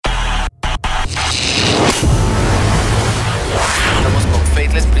Estamos con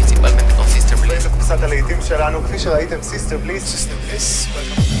Faithless, principalmente con Sister Bliss. קבוצת הלהיטים שלנו, כפי שראיתם, Sister Bliss. Sister Bliss,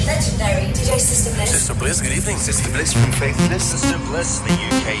 Legendary DJ Sister Bliss. Sister Bliss, good evening. Sister Bliss from Faithless. Sister Bliss, the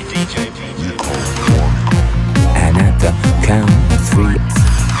UK DJ. And at the count of 3,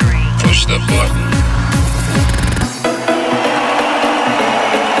 push the button.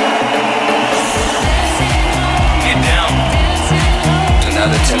 Get down. Do not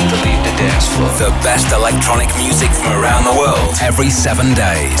attempt to leave the dance floor. the best electronic music from around the world every 7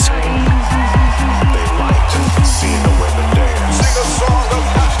 days. They like seeing the women dance. Sing a song of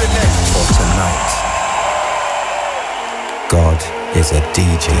happiness. For tonight, God is a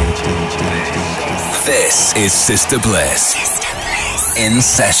DJ. This is Sister Bliss. In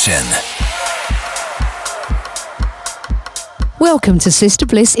session. Welcome to Sister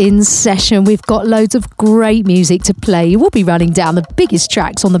Bliss in session. We've got loads of great music to play. We'll be running down the biggest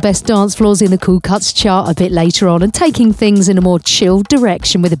tracks on the best dance floors in the Cool Cuts chart a bit later on and taking things in a more chilled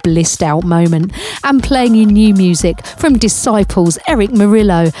direction with a blissed out moment and playing you new music from Disciples, Eric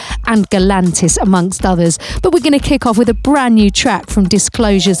Murillo and Galantis amongst others. But we're going to kick off with a brand new track from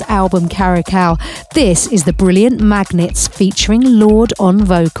Disclosure's album Caracal. This is the brilliant Magnets featuring Lord on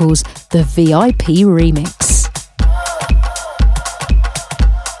vocals, the VIP remix.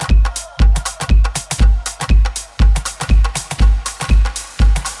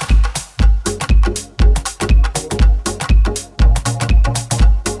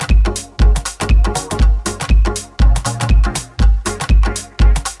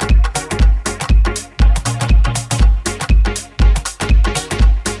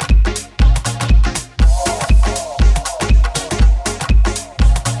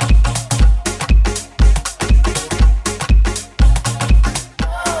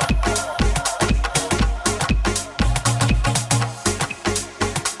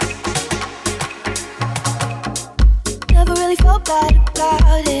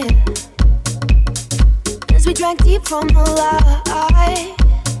 From the light,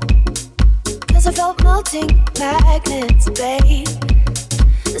 'cause I felt melting magnets, babe.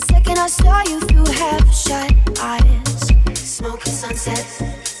 The second I saw you through half-shut eyes, smoking sunset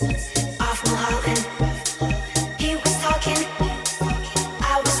off Mulholland. He was talking,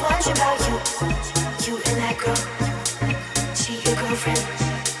 I was wondering about you and that girl. She your girlfriend,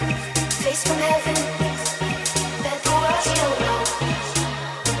 face from heaven, bet the world you don't know.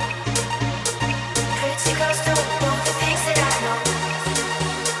 Pretty girls don't know the things that I know.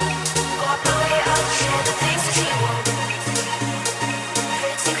 Walk my way up, share the things that you want.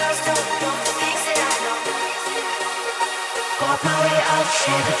 Pretty girls don't know the things that I know. Walk my way up,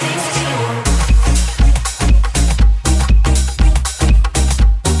 share the things that you want.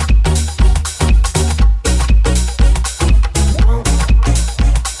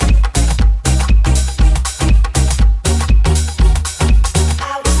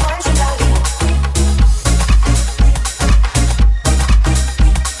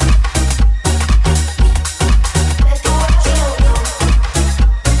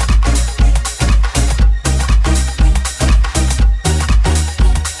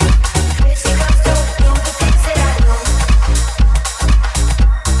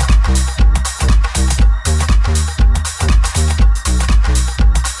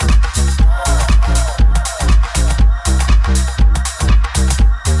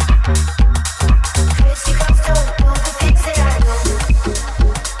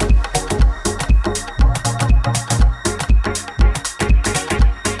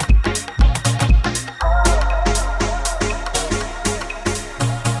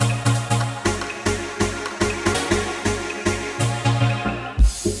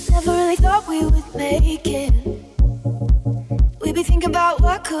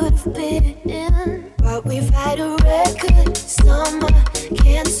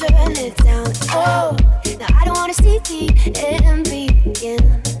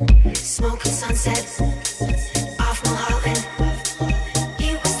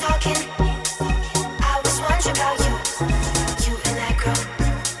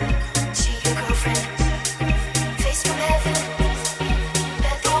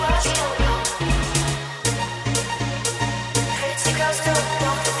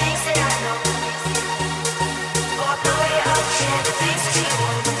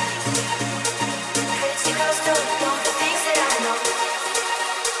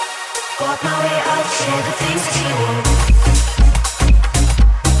 Walk my way up, share the things that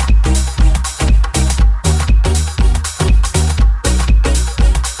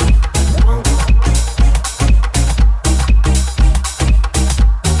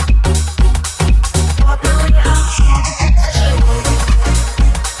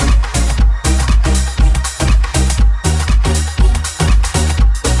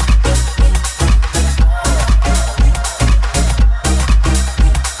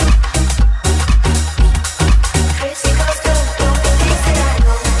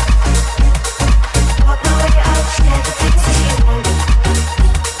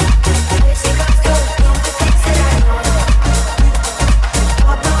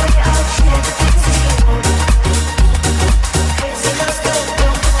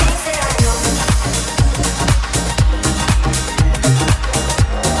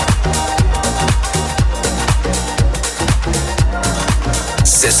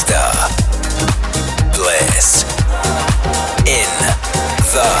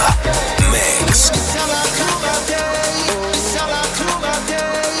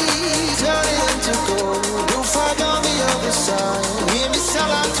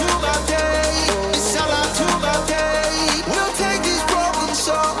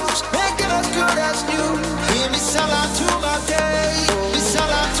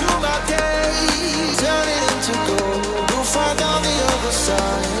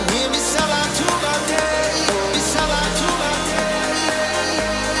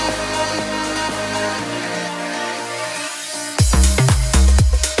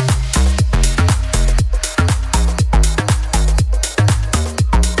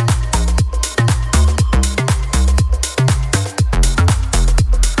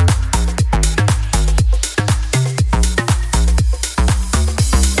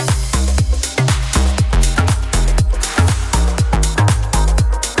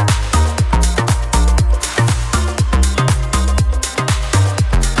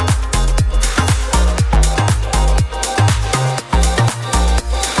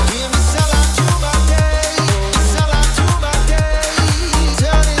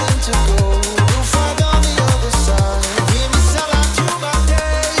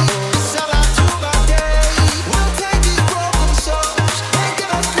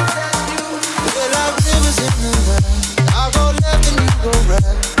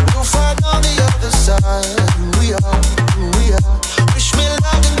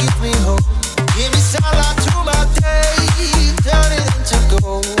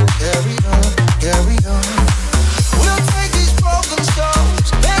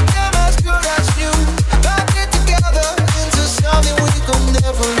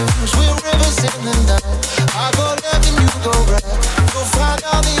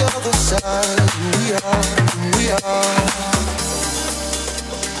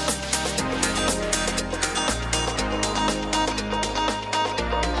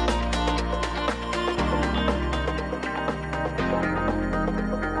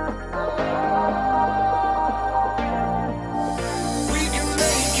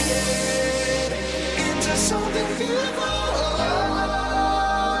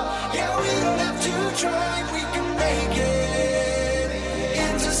make it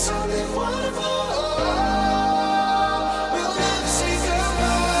into something wonderful. We'll never say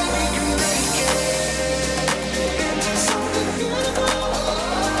goodbye. We can make it into something beautiful.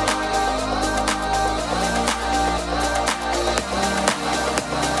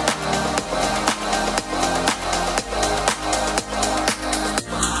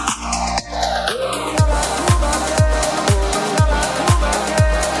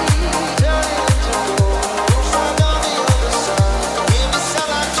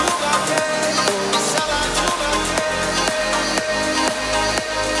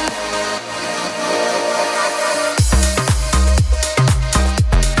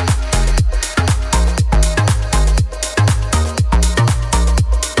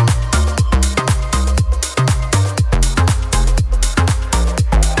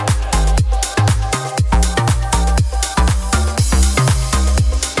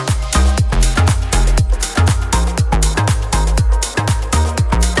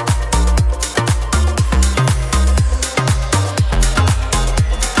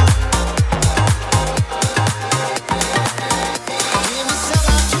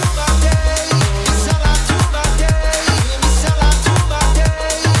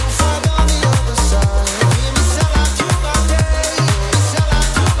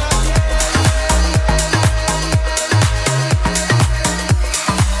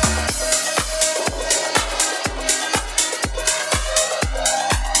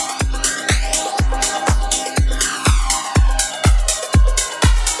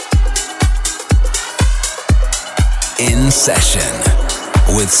 Session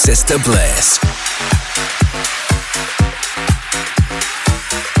with Sister Bliss.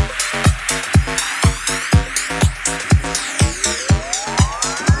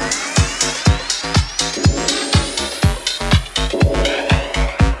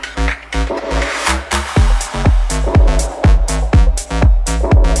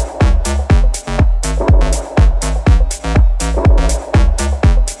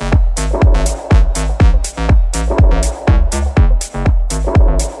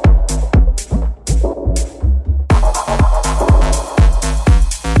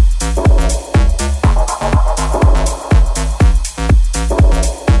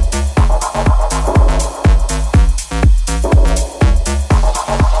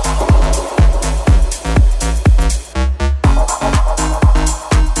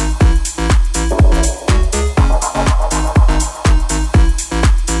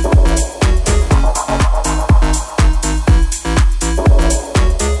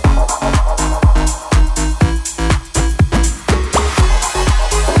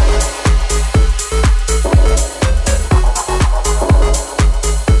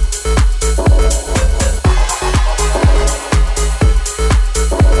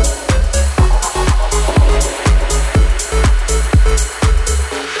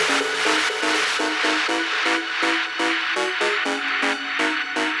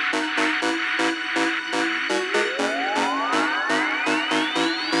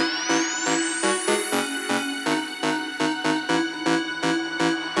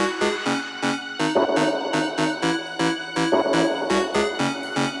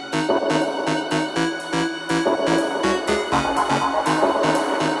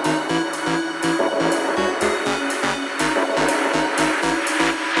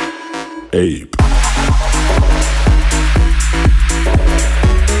 Ape.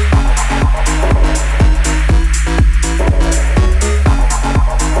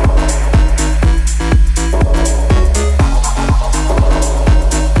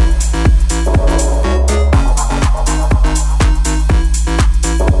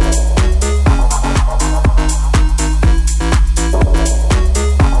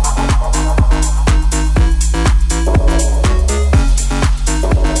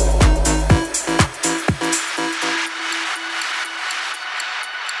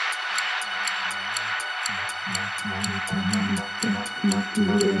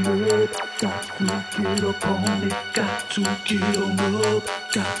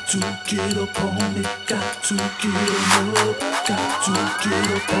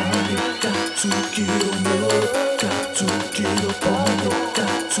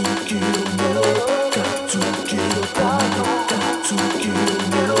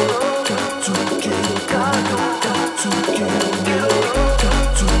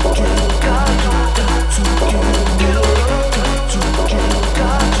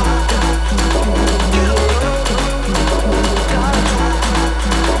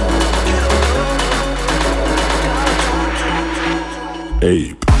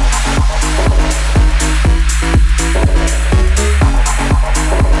 Ape.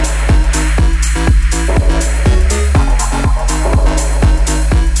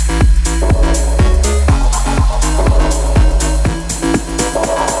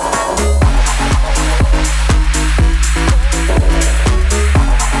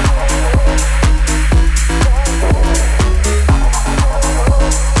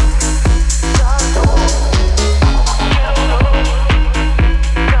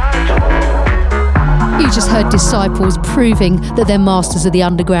 heard Disciples proving that they're masters of the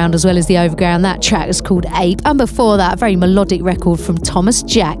underground as well as the overground. That track is called Ape. And before that, a very melodic record from Thomas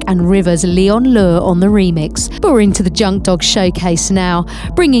Jack and Rivers, Leon Lure on the remix. But we're into the Junk Dog Showcase now,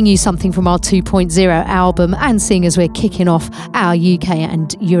 bringing you something from our 2.0 album. And seeing as we're kicking off our UK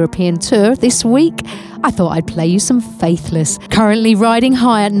and European tour this week, I thought I'd play you some Faithless. Currently riding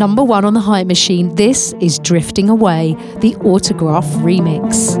high at number 1 on the Hype Machine, this is Drifting Away, the Autograph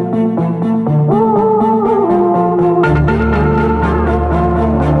remix.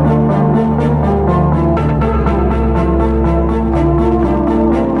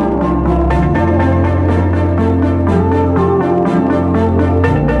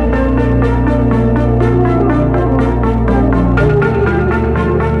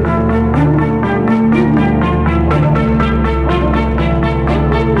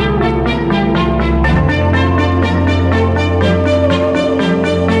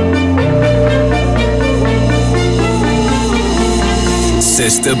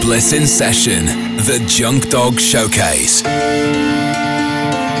 Sister Bliss in session, the Junk Dog Showcase.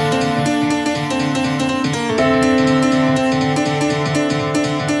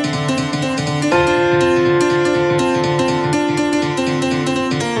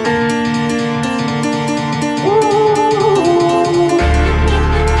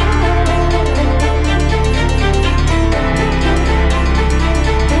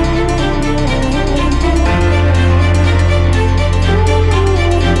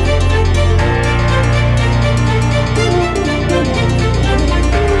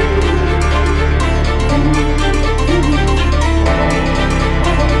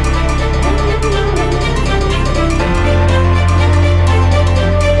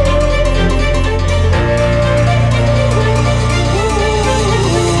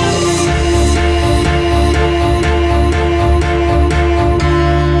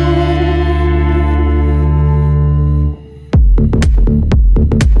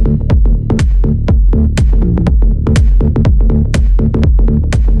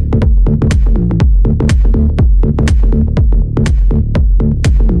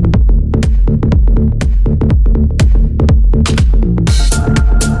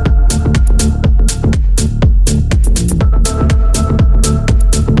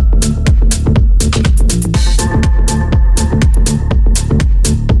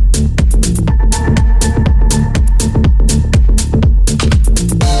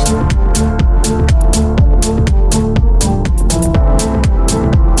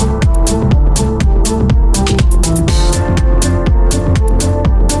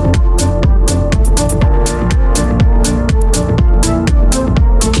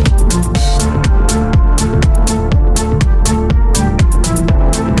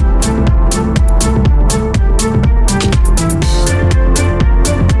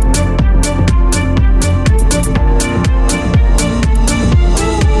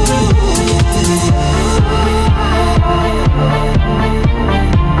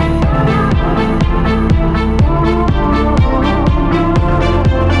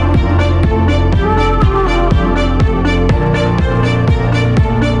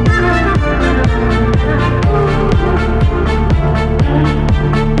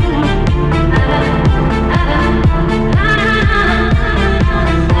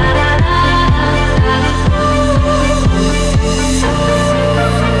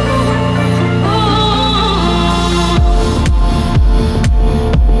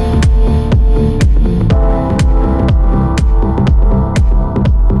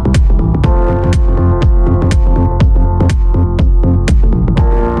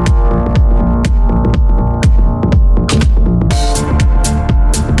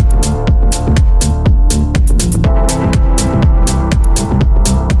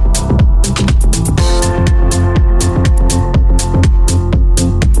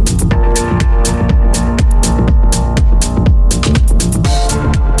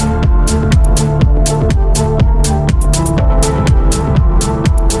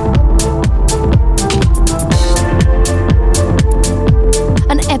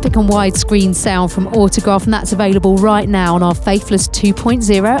 And widescreen sound from Autograph, and that's available right now on our Faithless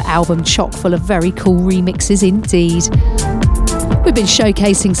 2.0 album, chock full of very cool remixes indeed. We've been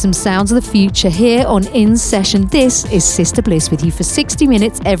showcasing some sounds of the future here on In Session. This is Sister Bliss with you for 60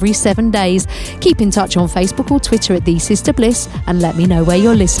 minutes every 7 days. Keep in touch on Facebook or Twitter at The Sister Bliss and let me know where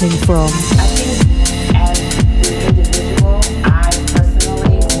you're listening from.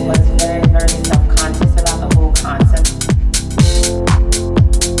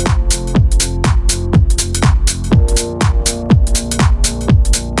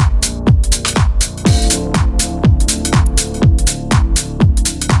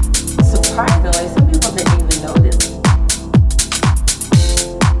 Surprisingly, some people didn't even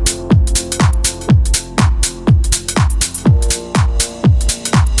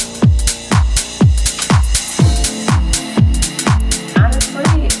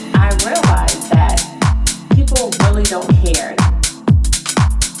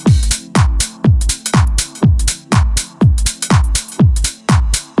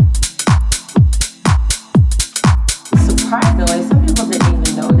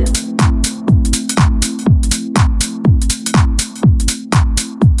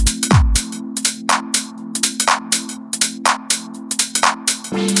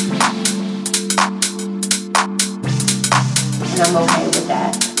I'm okay with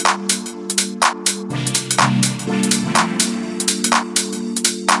that.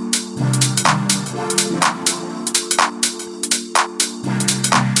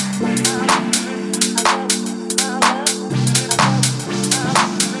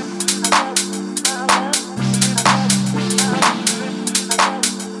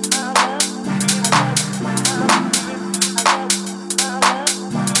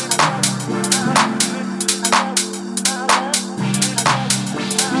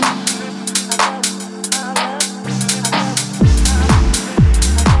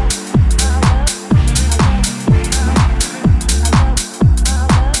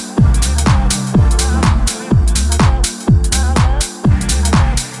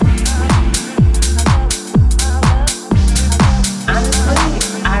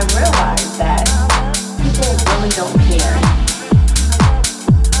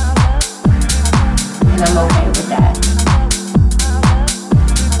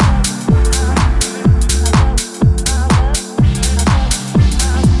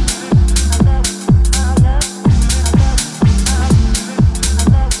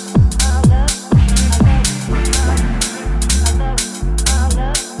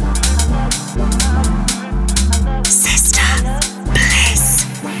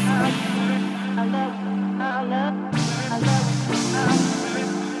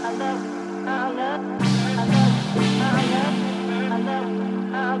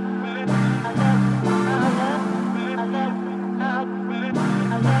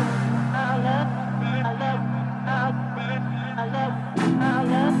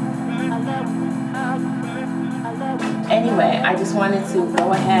 Anyway, I just wanted to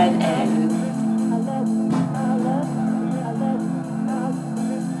go ahead and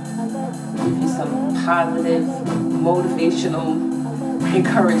give you some positive, motivational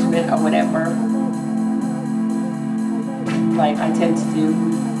encouragement or whatever, like I tend to do.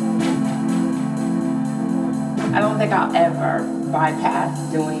 I don't think I'll ever bypass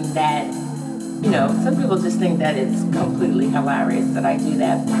doing that. You know, some people just think that it's completely hilarious that I do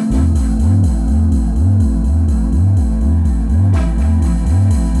that.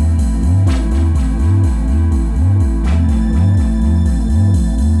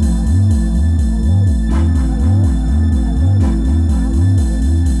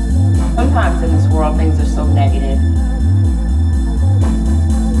 Sometimes in this world, things are so negative.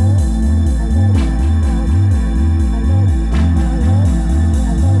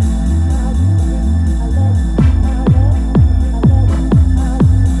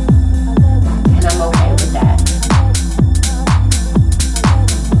 And I'm okay with that.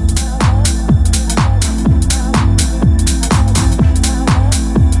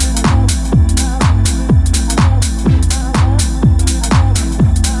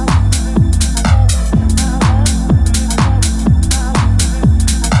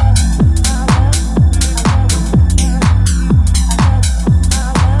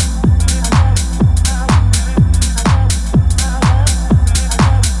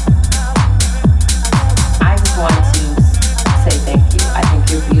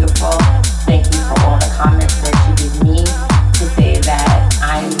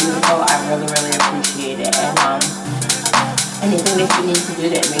 Anything that you need to do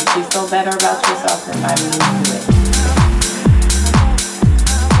that makes you feel better about yourself, and by me, do it.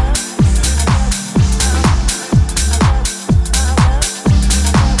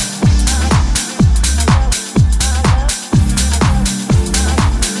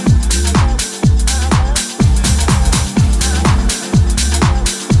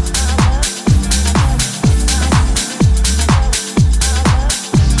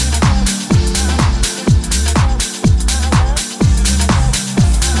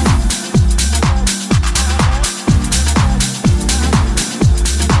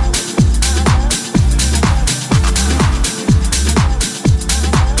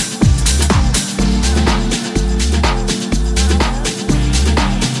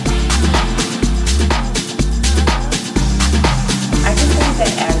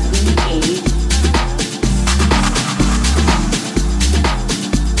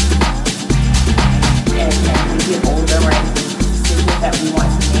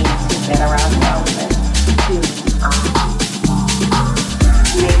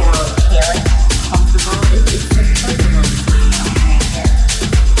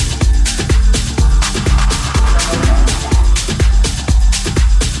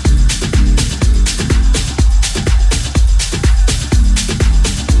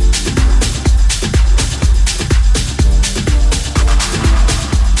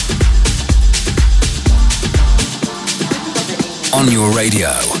 On your radio,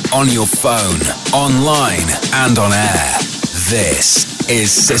 on your phone, online and on air. This is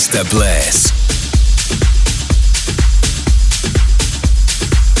Sister Bliss.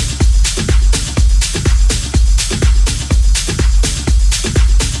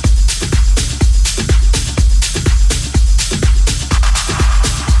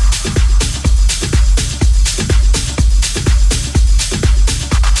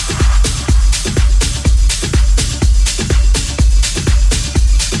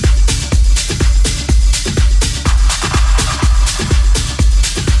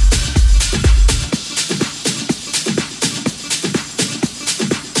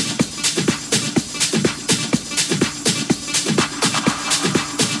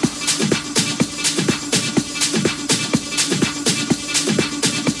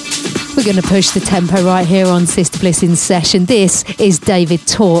 We're going to push the tempo right here on Sister Bliss in Session. This is David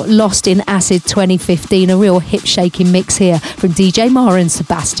Tort, Lost in Acid 2015, a real hip-shaking mix here from DJ Mara and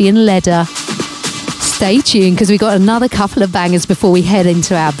Sebastian Leder. Stay tuned because we've got another couple of bangers before we head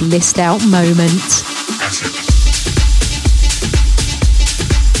into our blissed out moment.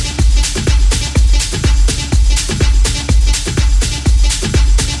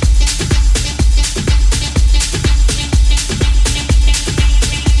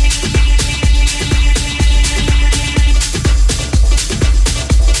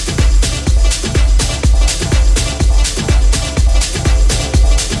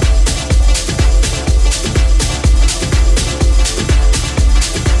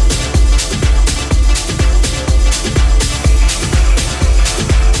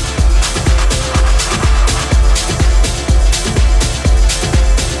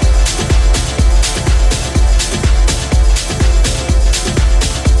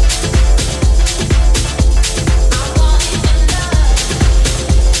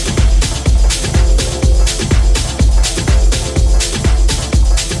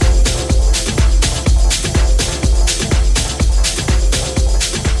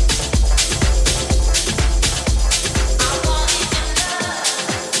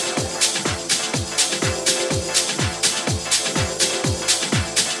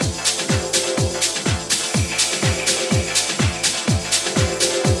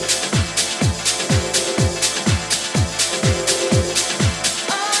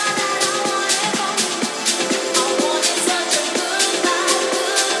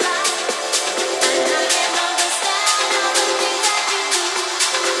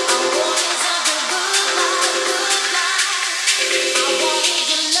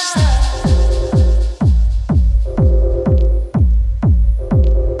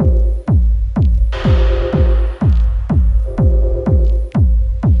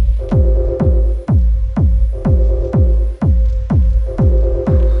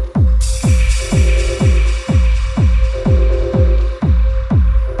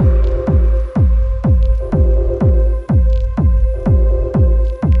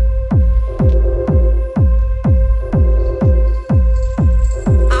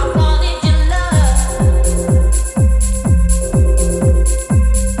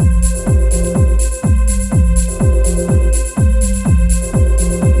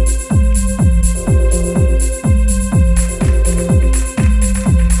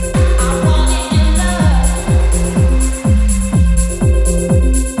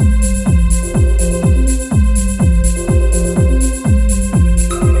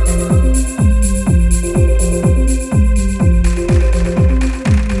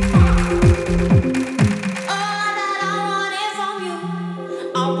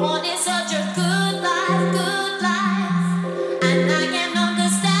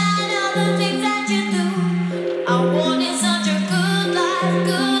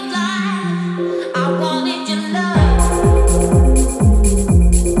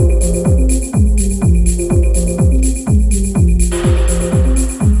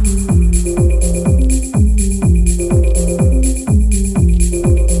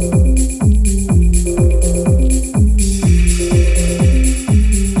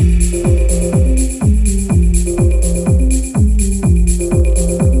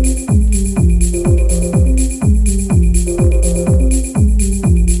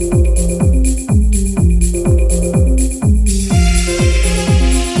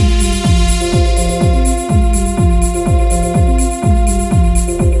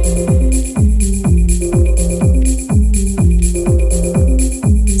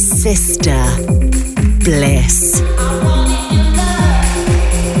 Sister Bliss.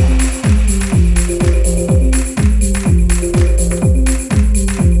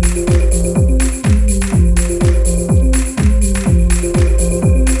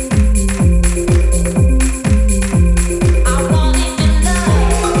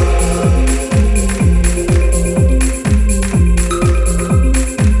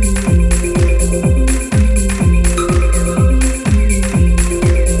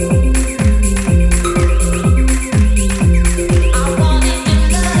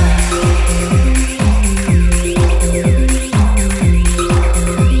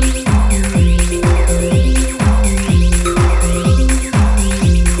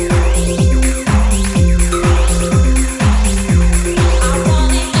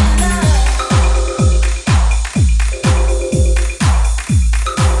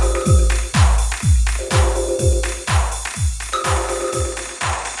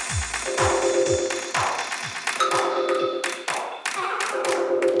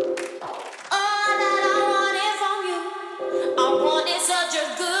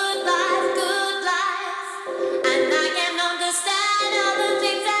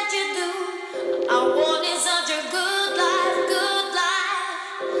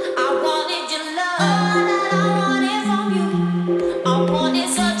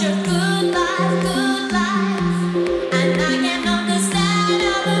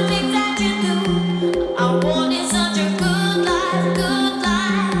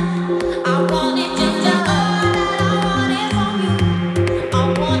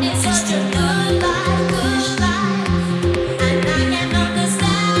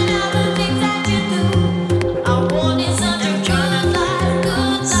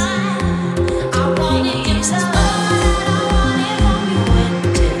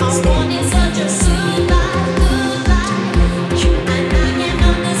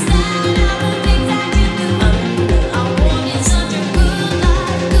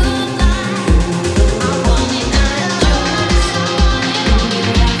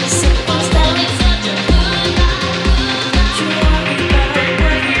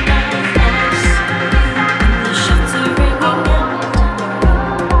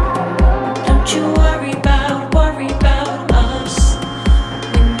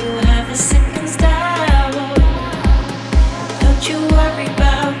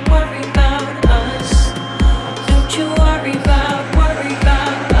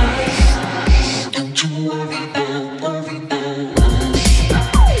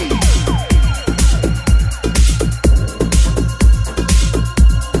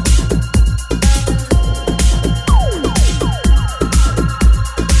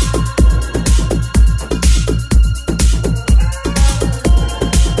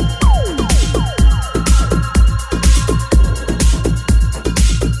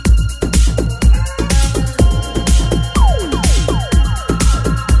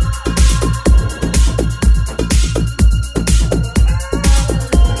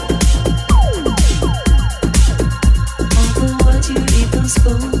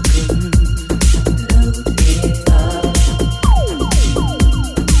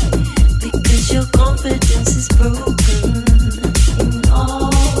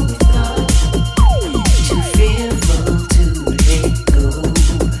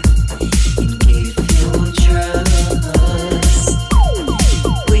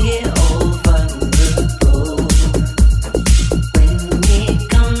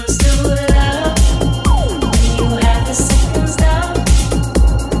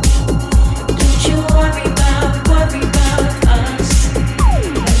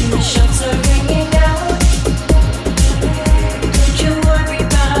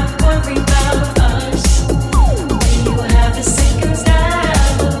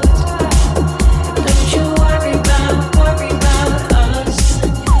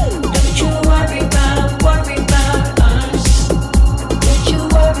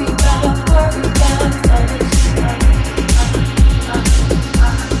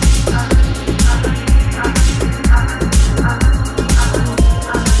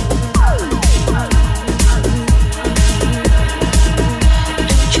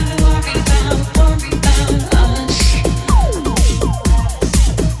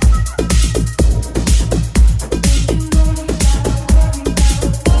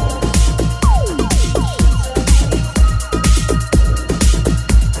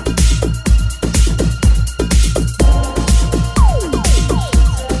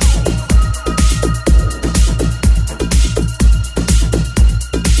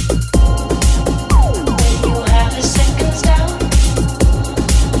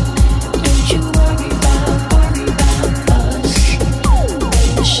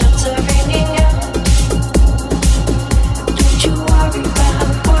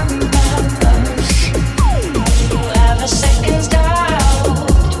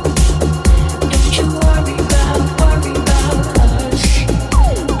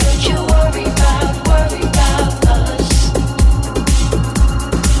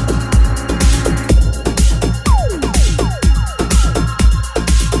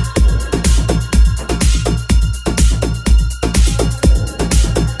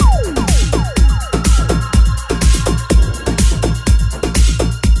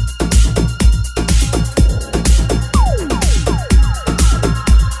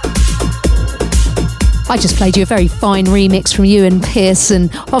 I just played you a very fine remix from Ewan Pearson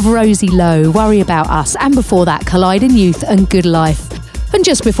of Rosie Lowe, Worry About Us, and before that, Collide in Youth and Good Life. And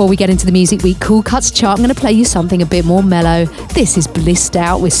just before we get into the Music Week Cool Cuts chart, I'm going to play you something a bit more mellow. This is Blissed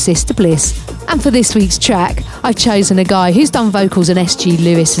Out with Sister Bliss. And for this week's track, I've chosen a guy who's done vocals on S.G.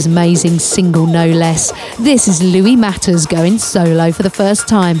 Lewis's amazing single No Less. This is Louis Matters going solo for the first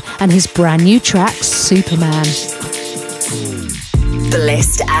time and his brand new track, Superman.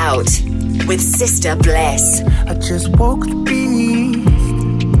 Blissed Out with Sister Bliss. I just woke the beast.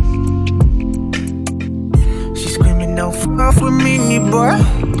 She's screaming, don't fuck with me, boy.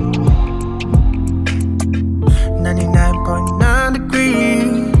 99.9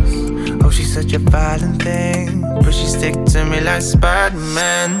 degrees. Oh, she's such a violent thing, but she stick to me like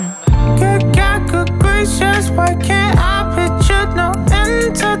Spider-Man. Good God, good gracious, why can't I picture no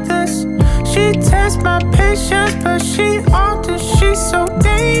end to this? She tests my patience, but she alters, she's so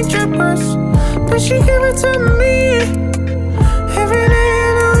dangerous. But she give it to me every day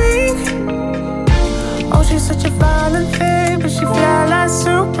of the week. Oh, she's such a violent thing, but she fly like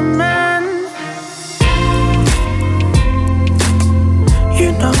Superman.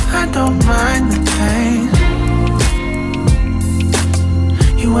 You know I don't mind the pain.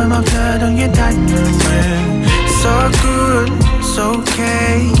 You wear my blood on your diamond ring. It's all good, it's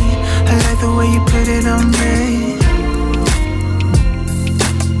okay. I like the way you put it on me.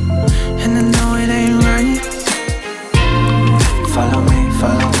 And I know it ain't right. Follow me,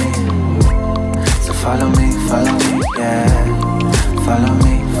 so follow me, yeah. Follow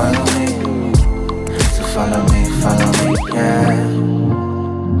me, so follow me, yeah.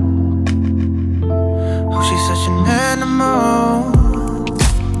 Oh, she's such an animal,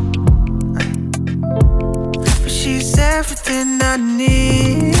 but she's everything I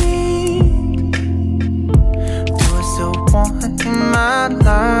need. Do I still want her in my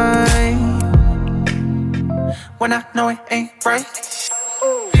life when I know it ain't right?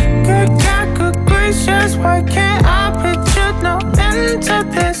 Good God, good gracious, why can't I picture no end to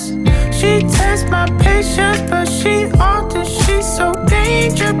this? She tests my patience, but she alters, she's so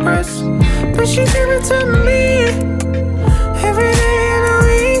dangerous. But she give it to me every day of the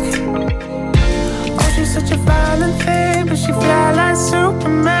week. Oh, she's such a violent thing, but she fly like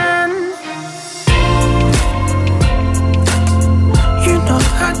Superman. You know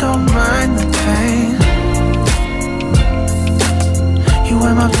I don't mind the pain. You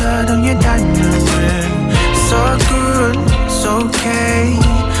wear my blood on your diamond ring. It's all good, it's okay.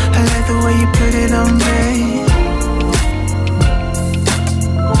 I like the way you put it on me.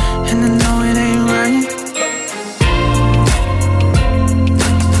 And I know it ain't right.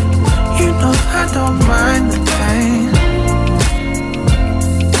 You know I don't mind the pain.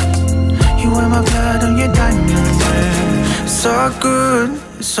 You wear my blood on your diamond ring. It's all good,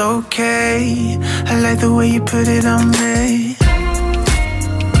 it's okay. I like the way you put it on me.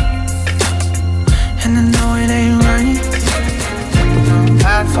 And I know it ain't right.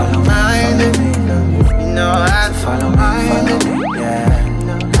 I'd follow my lead. You know I'd follow my lead. Yeah.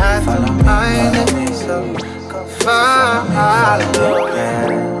 I'd follow my lead. So go follow. Yeah.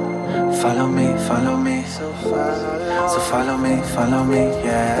 Follow me. So follow me.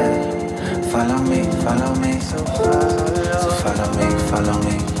 Yeah. Follow me. So follow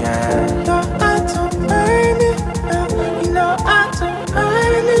me. Yeah. No, I don't mind it. No, you know I don't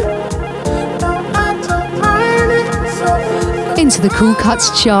mind it. Into the Cool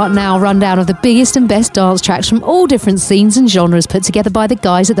Cuts chart now, rundown of the biggest and best dance tracks from all different scenes and genres put together by the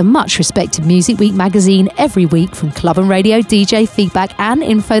guys at the much respected Music Week magazine every week from club and radio DJ feedback and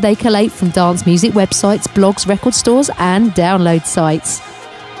info they collate from dance music websites, blogs, record stores and download sites.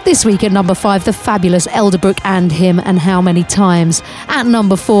 This week at number 5, the fabulous Elderbrook and Him and How Many Times. At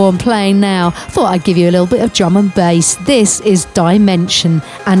number 4 and playing now, thought I'd give you a little bit of drum and bass. This is Dimension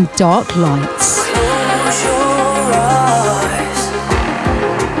and Dark Lights. Close your eyes.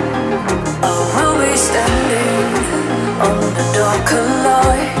 I will be standing under darker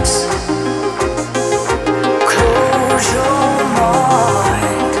lights. Close your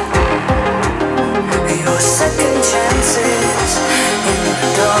mind. Your second chances in the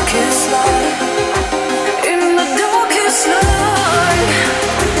darkest light. In the darkest light,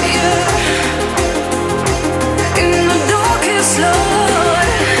 yeah. In the darkest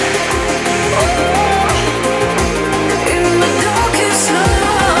light. Oh.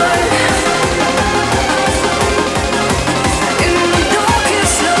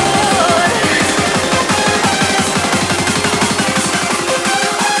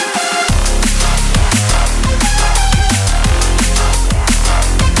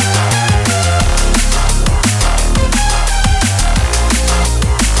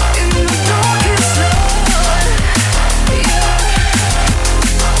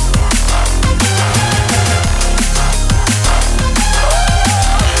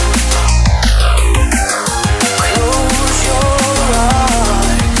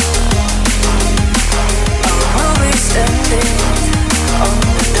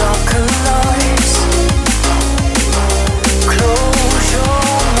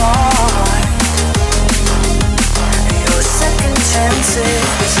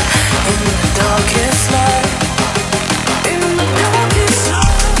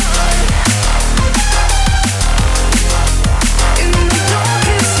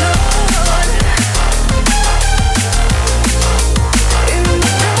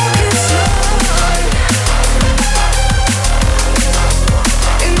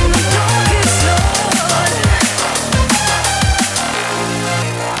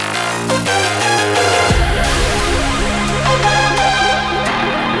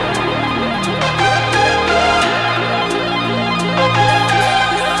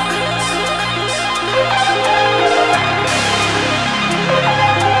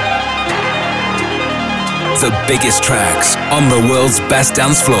 the biggest tracks on the world's best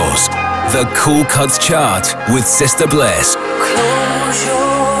dance floors. The Cool Cuts Chart with Sister Bliss. Close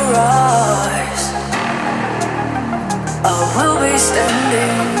your eyes. I will be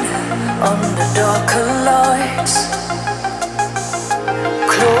standing under darker lights.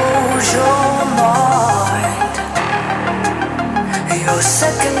 Close your mind. Your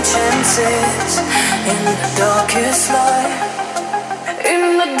second chances in the darkest light.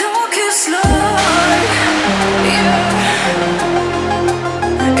 In the darkest light, yeah.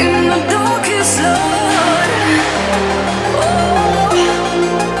 In the darkest light, oh.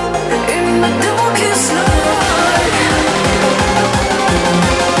 In the darkest light.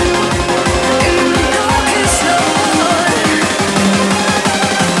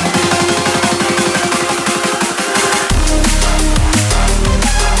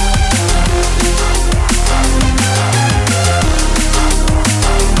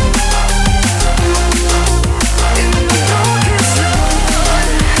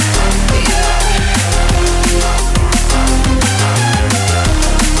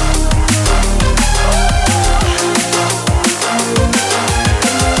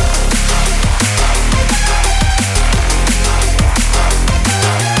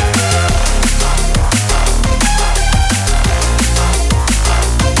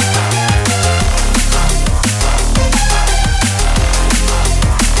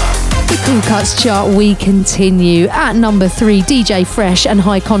 Cool Cuts Chart, we continue. At number 3, DJ Fresh and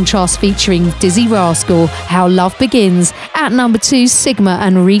High Contrast featuring Dizzy Rascal, How Love Begins. At number 2, Sigma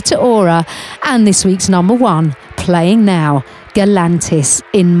and Rita Ora. And this week's number 1, playing now, Galantis,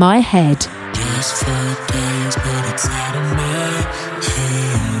 In My Head. Just for days, but it's out of my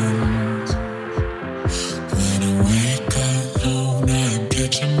hands. When I wake up alone, I'm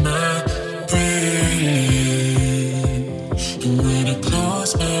catching my breath. And when I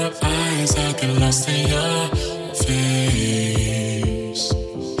close my eyes, I get lost in your face.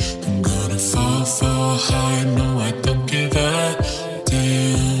 I'm gonna fall hard, no, I don't give a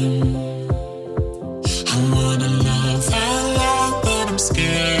damn. I wanna love out loud, but I'm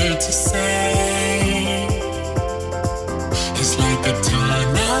scared to say. It's like a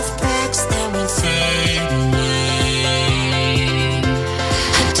ton of bricks that will fade away.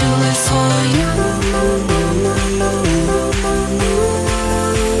 I do it for you.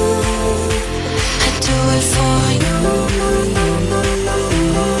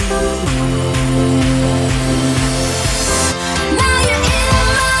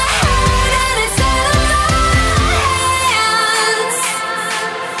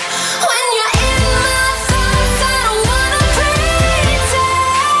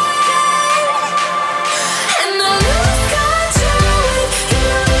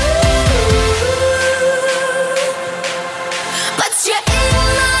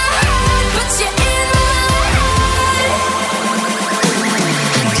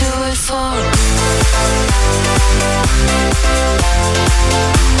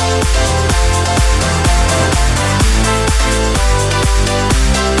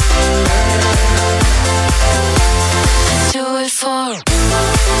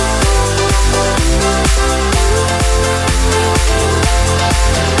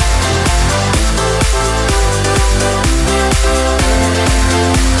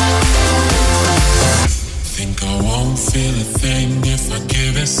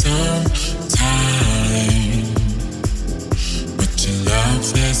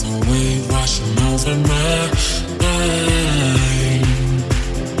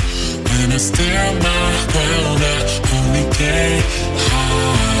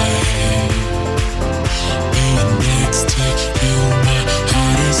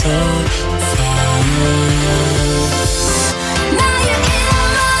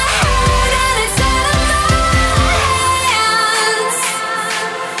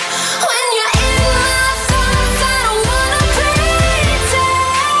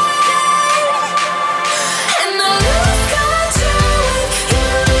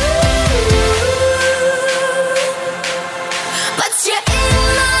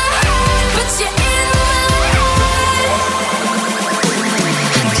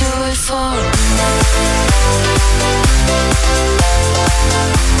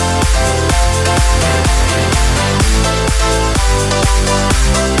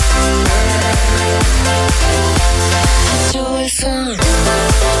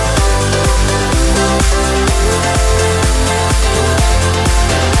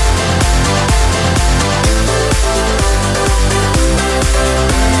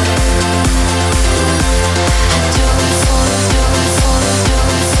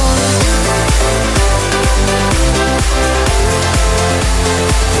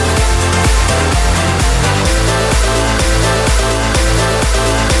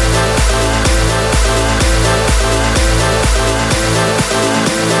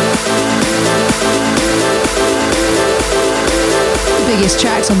 biggest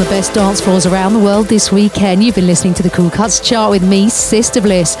tracks on the best dance floors around the world this weekend. You've been listening to the Cool Cuts chart with me, Sister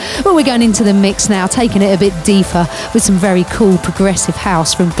Bliss. Well, we're going into the mix now, taking it a bit deeper with some very cool progressive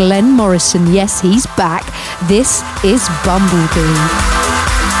house from Glenn Morrison. Yes, he's back. This is Bumblebee.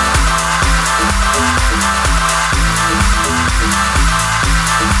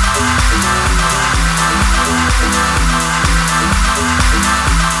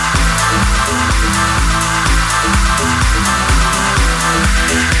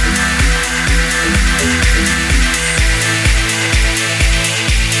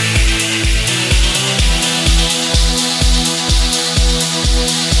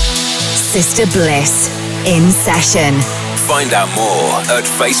 Sister Bliss in session. Find out more at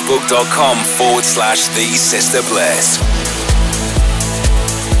facebook.com/The Sister Bliss.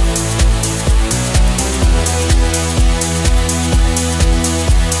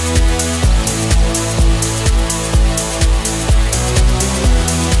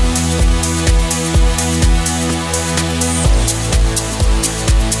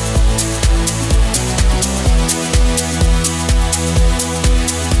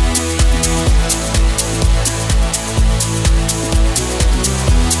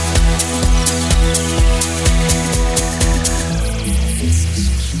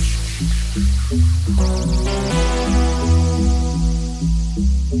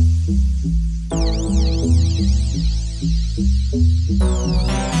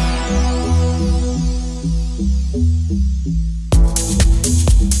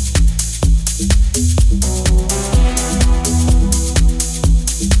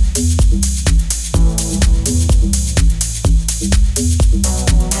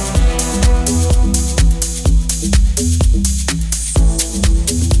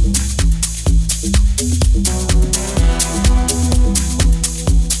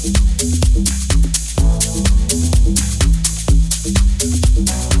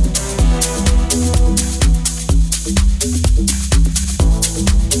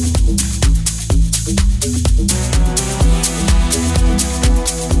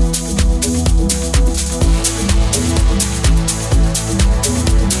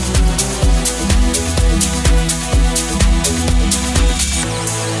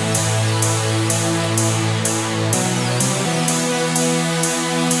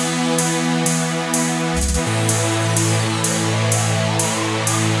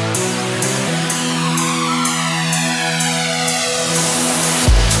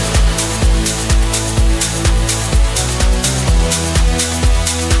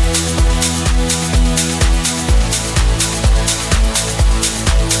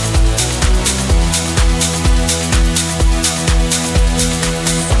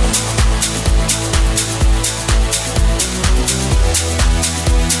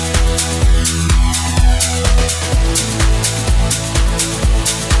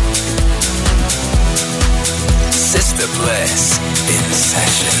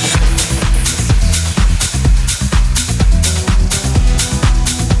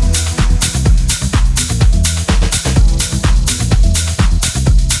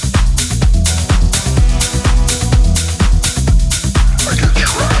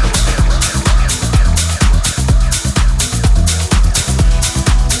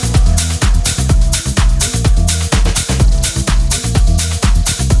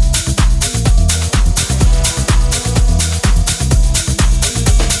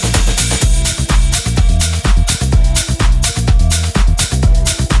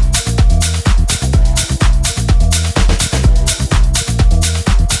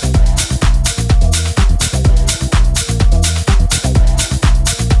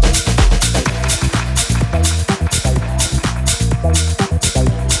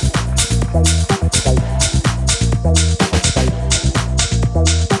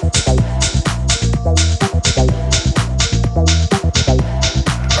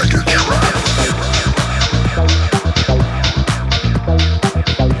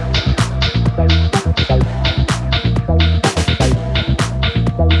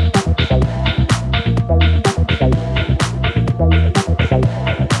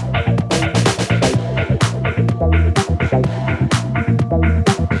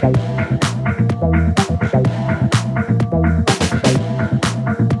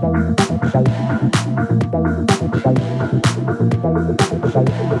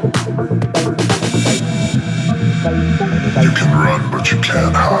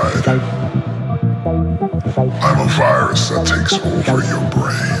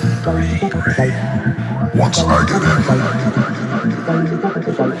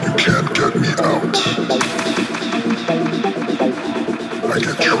 I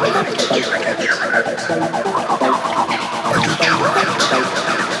get trapped.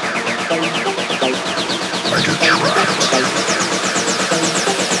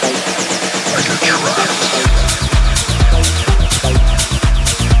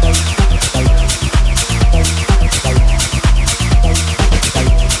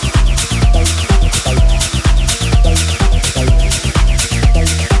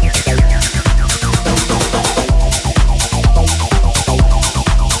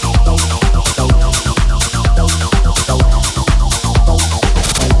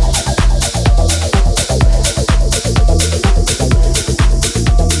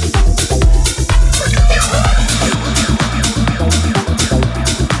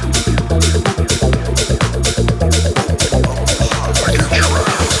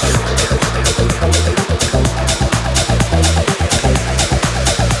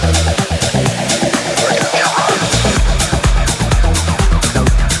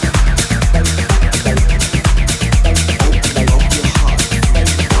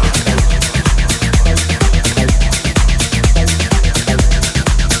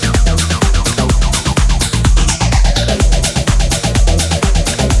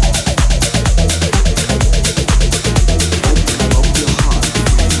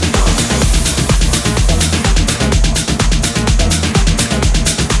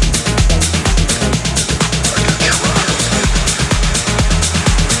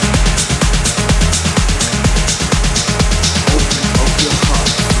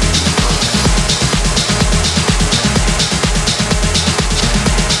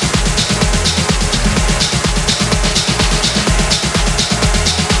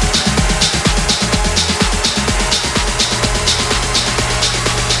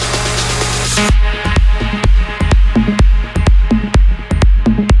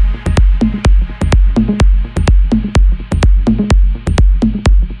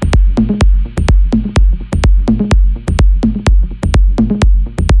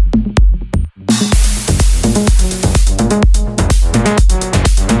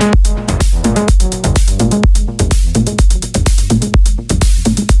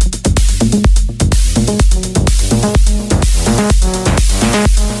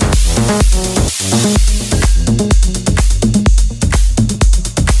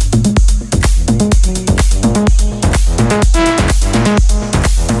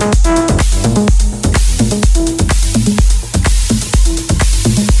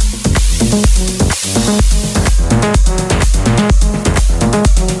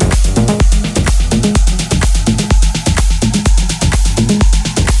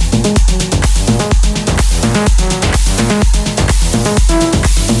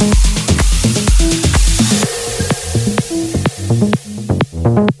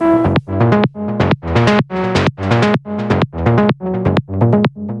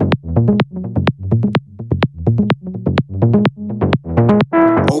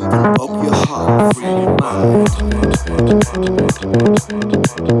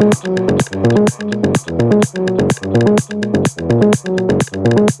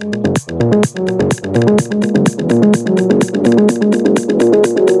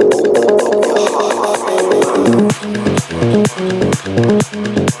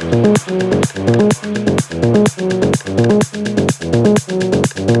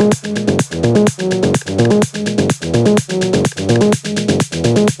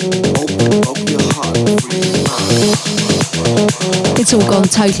 It's all gone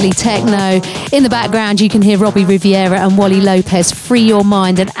totally techno. In the background, you can hear Robbie Riviera and Wally Lopez, Free Your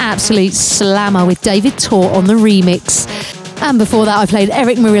Mind, an absolute slammer with David Tor on the remix. And before that, I played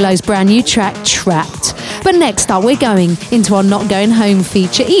Eric Murillo's brand new track, Trapped. But next up, we're going into our Not Going Home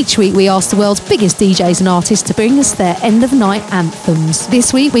feature. Each week, we ask the world's biggest DJs and artists to bring us their end-of-night anthems.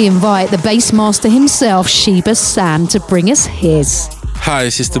 This week, we invite the bass master himself, Shiba San, to bring us his. Hi,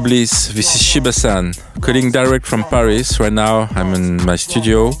 Sister Bliss. This is Shiba San, calling direct from Paris. Right now, I'm in my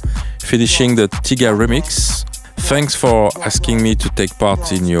studio, finishing the Tiga remix. Thanks for asking me to take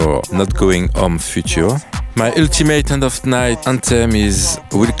part in your Not Going Home feature. My ultimate end-of-night anthem is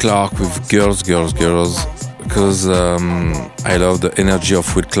Will Clark with Girls, Girls, Girls, because I love the energy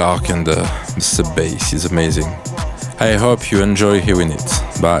of Will Clark and the sub-bass is amazing. I hope you enjoy hearing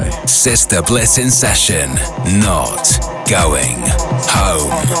it. Bye. Sister Bliss in session. Not going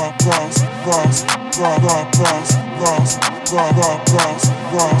home.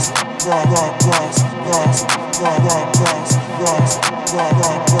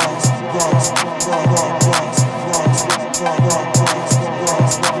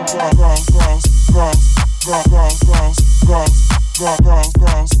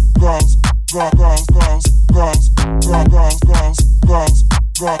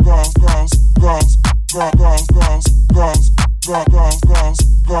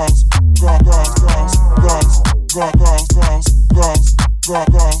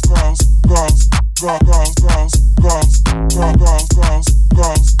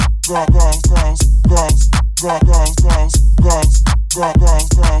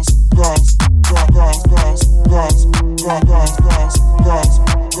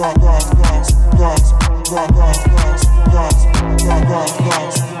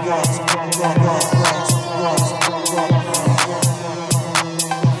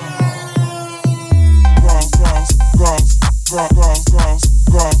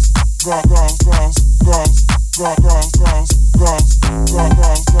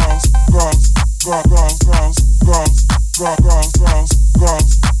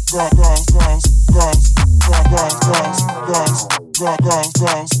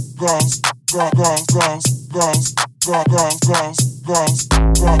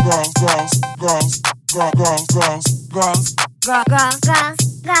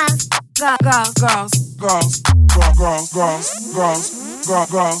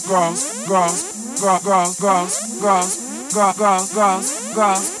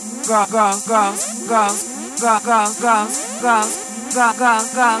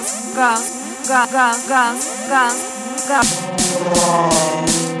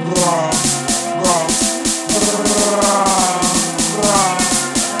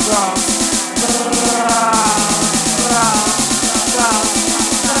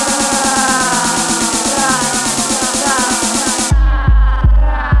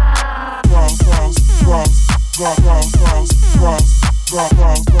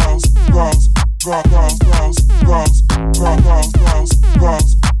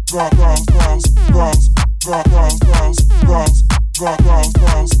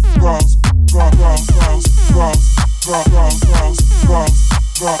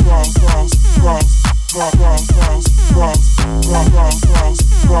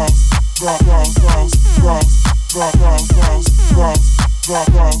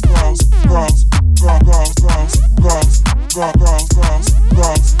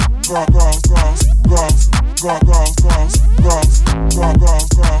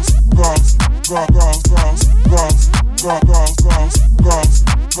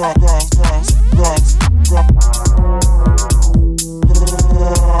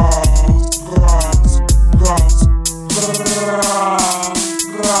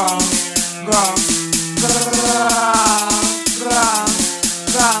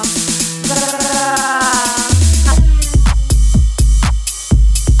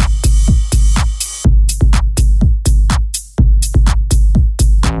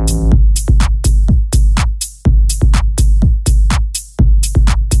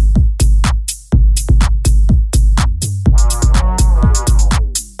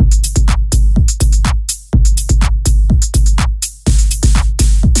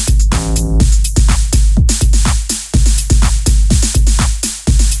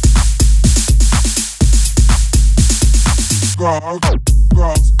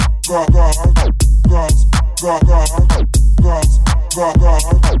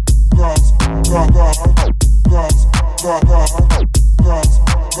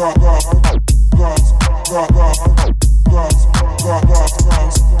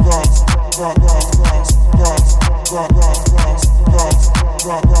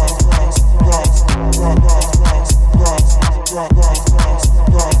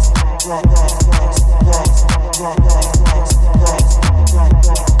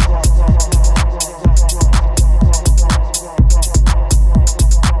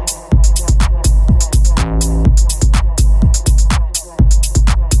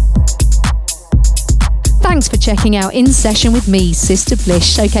 checking out In Session with me, Sister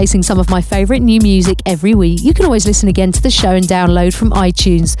Bliss, showcasing some of my favourite new music every week. You can always listen again to the show and download from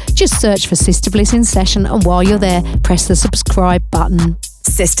iTunes. Just search for Sister Bliss In Session, and while you're there, press the subscribe button.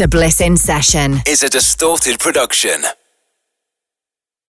 Sister Bliss In Session is a Distorted production.